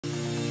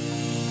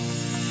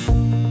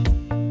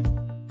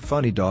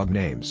Punny Dog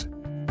Names.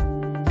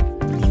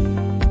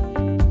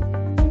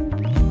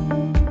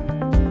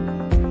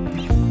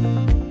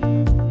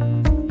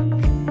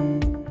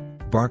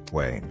 Bark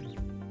Twain,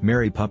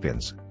 Mary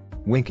Poppins,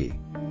 Winky.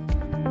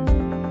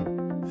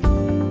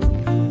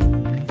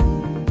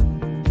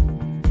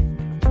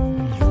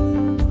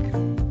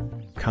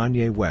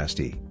 Kanye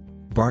Westy,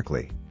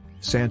 Barkley,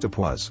 Santa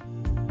Claus.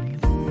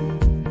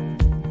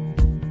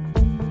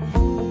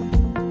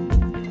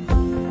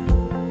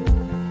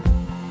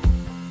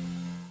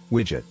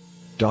 Widget,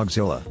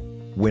 Dogzilla,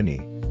 Winnie.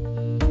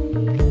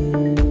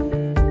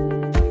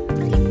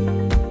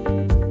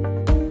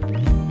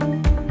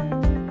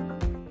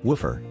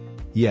 Woofer,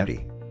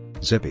 Yeti,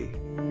 Zippy.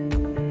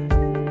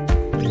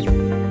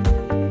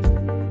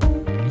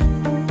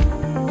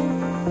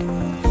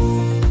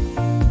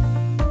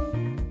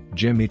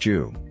 Jimmy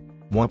Choo,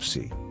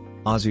 Whoopsie,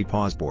 Ozzy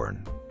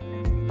Osbourne.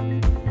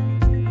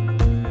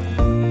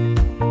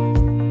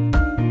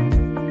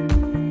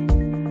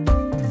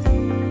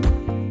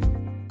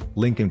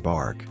 Linkin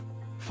Park,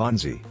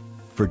 Fonzie,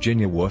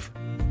 Virginia Woolf.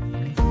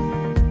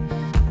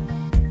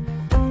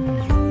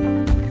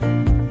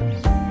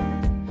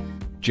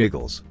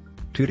 Jiggles,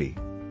 Tootie,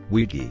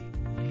 Wheatie.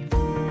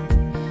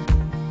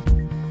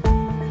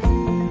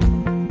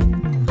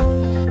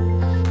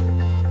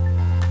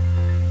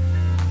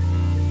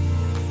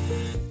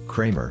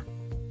 Kramer,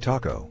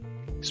 Taco,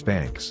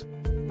 Spanx.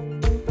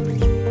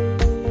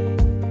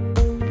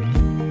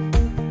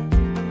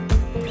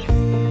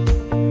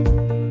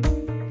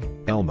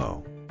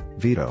 Elmo,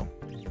 Vito,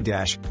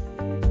 Dash.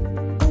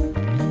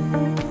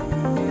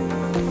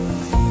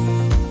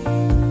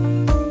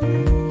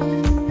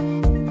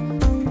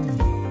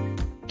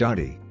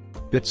 Dottie,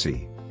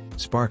 Bitsy,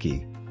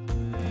 Sparky.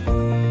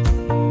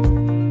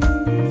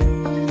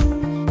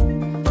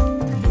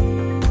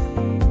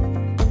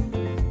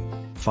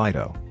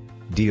 Fido,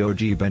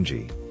 Dog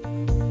Benji.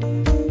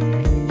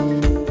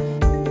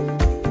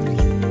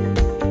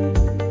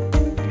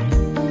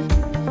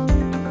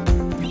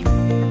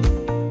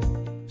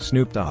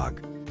 Snoop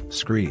Dogg,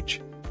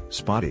 Screech,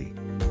 Spotty.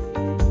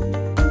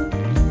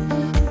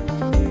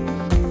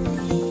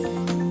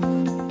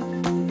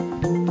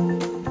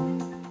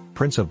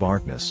 Prince of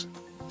Darkness,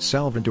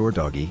 Salvador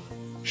Doggy,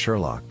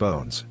 Sherlock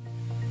Bones.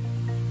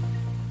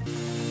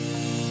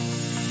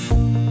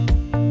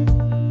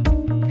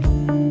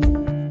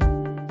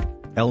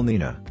 El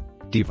Nina,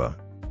 Diva,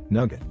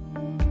 Nugget.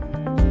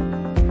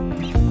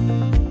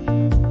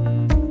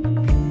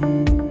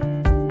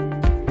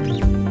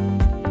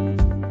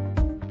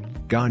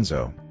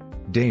 Gonzo,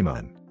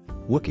 Damon,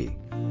 Wookie.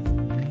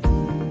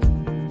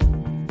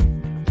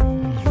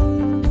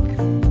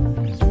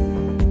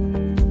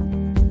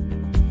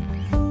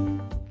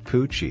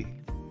 Poochie,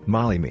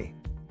 Molly Me,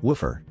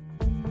 Woofer.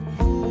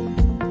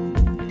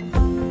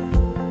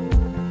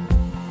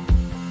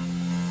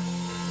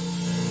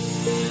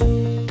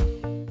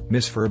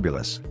 Miss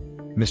Furbulous,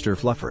 Mr.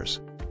 Fluffers,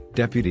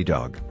 Deputy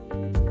Dog.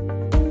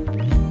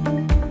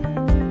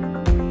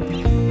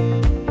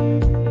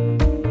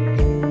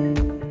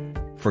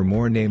 For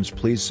more names,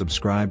 please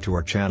subscribe to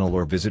our channel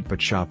or visit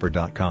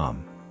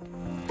petshopper.com.